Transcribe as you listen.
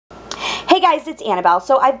guys, it's Annabelle.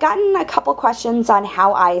 So I've gotten a couple questions on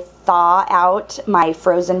how I thaw out my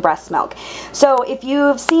frozen breast milk. So if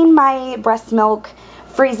you've seen my breast milk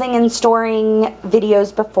freezing and storing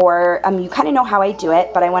videos before, you kind of know how I do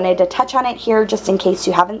it, but I wanted to touch on it here just in case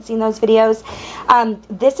you haven't seen those videos.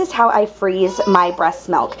 This is how I freeze my breast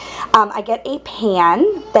milk. I get a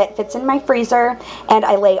pan that fits in my freezer, and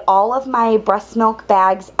I lay all of my breast milk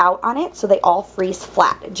bags out on it so they all freeze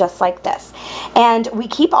flat, just like this. And we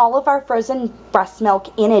keep all of our frozen breast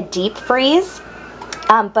milk in a deep freeze,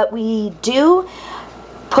 but we do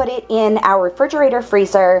put it in our refrigerator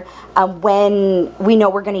freezer when we know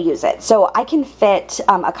we're going to use it. So I can fit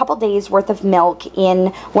a couple days worth of milk in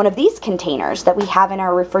one of these containers that we have in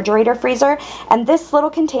our refrigerator freezer. And this little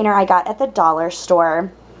container I got at the dollar store,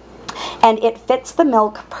 and it fits the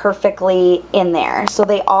milk perfectly in there. So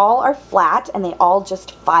they all are flat and they all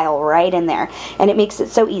just file right in there, and it makes it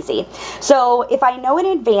so easy. So if I know in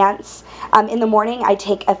advance, in the morning I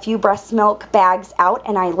take a few breast milk bags out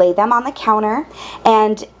and I lay them on the counter,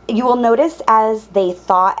 and you will notice as they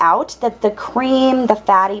thaw out that the cream, the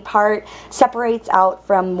fatty part, separates out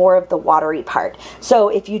from more of the watery part. So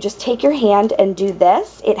if you just take your hand and do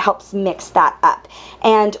this, it helps mix that up.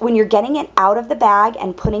 And when you're getting it out of the bag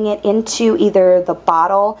and putting it into either the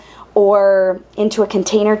bottle or into a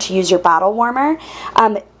container to use your bottle warmer,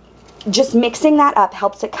 just mixing that up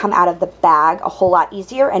helps it come out of the bag a whole lot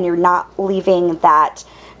easier, and you're not leaving that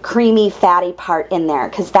creamy fatty part in there,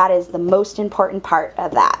 because that is the most important part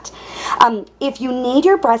of that. If you need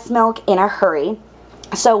your breast milk in a hurry,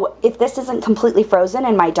 so if this isn't completely frozen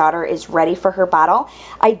and my daughter is ready for her bottle,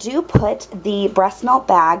 I do put the breast milk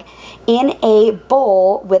bag in a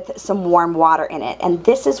bowl with some warm water in it. And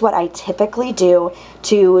this is what I typically do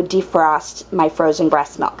to defrost my frozen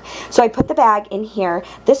breast milk. So I put the bag in here.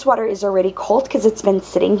 This water is already cold because it's been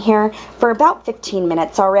sitting here for about 15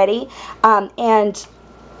 minutes already. And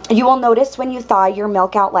you will notice when you thaw your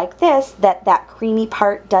milk out like this that that creamy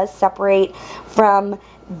part does separate from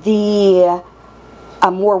the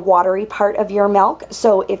more watery part of your milk.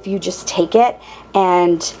 So if you just take it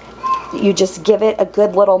and you just give it a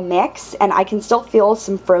good little mix, and I can still feel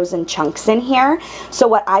some frozen chunks in here. So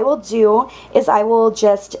what I will do is I will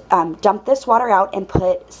just dump this water out and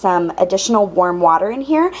put some additional warm water in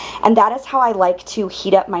here, and that is how I like to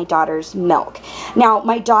heat up my daughter's milk. Now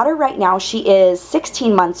my daughter right now, she is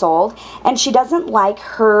 16 months old, and she doesn't like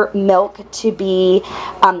her milk to be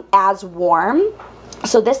as warm.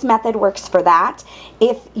 So this method works for that.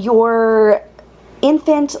 If your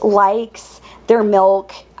infant likes their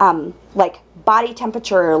milk like body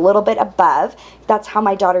temperature or a little bit above, that's how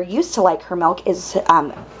my daughter used to like her milk, is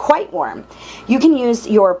quite warm. You can use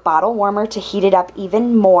your bottle warmer to heat it up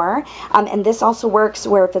even more, and this also works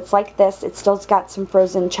where if it's like this, it still's got some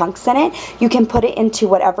frozen chunks in it. You can put it into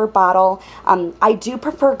whatever bottle. I do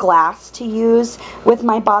prefer glass to use with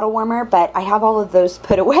my bottle warmer, but I have all of those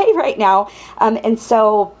put away right now, and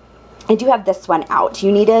so I do have this one out.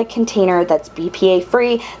 You need a container that's BPA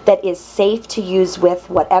free, that is safe to use with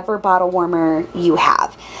whatever bottle warmer you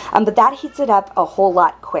have. But that heats it up a whole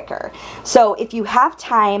lot quicker. So if you have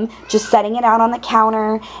time, just setting it out on the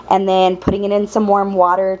counter and then putting it in some warm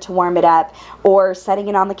water to warm it up, or setting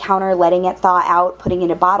it on the counter, letting it thaw out, putting it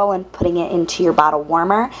in a bottle and putting it into your bottle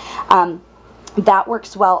warmer, that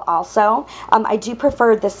works well also. I do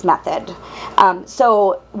prefer this method.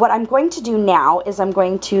 So what I'm going to do now is I'm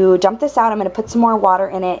going to dump this out. I'm going to put some more water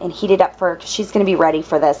in it and heat it up for her, because she's going to be ready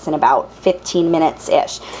for this in about 15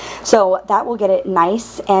 minutes-ish. So that will get it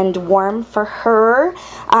nice and warm for her.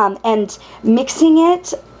 And mixing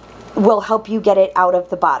it will help you get it out of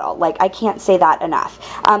the bottle. Like, I can't say that enough,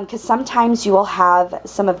 because sometimes you will have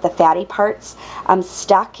some of the fatty parts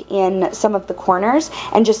stuck in some of the corners,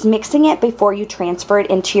 and just mixing it before you transfer it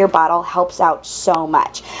into your bottle helps out so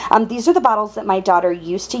much. These are the bottles that my daughter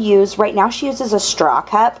used to use. Right now she uses a straw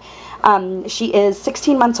cup. She is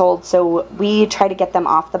 16 months old, so we try to get them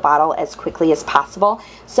off the bottle as quickly as possible.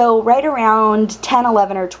 So right around 10,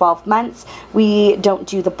 11, or 12 months, we don't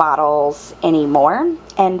do the bottles anymore,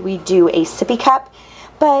 and we do a sippy cup.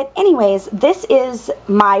 But anyways, this is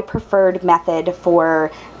my preferred method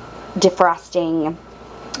for defrosting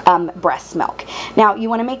breast milk. Now you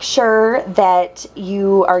want to make sure that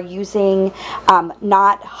you are using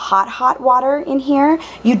not hot water in here.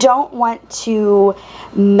 You don't want to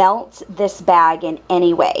melt this bag in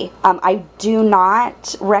any way. I do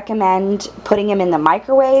not recommend putting them in the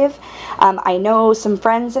microwave. I know some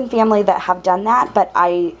friends and family that have done that, but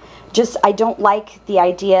I don't like the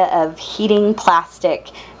idea of heating plastic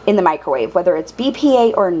in the microwave, whether it's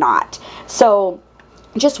BPA or not. So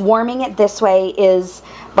just warming it this way is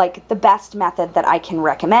like the best method that I can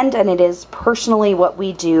recommend, and it is personally what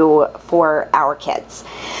we do for our kids.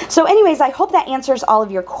 So anyways, I hope that answers all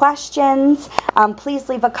of your questions. Please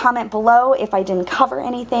leave a comment below if I didn't cover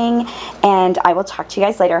anything, and I will talk to you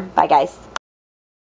guys later. Bye guys.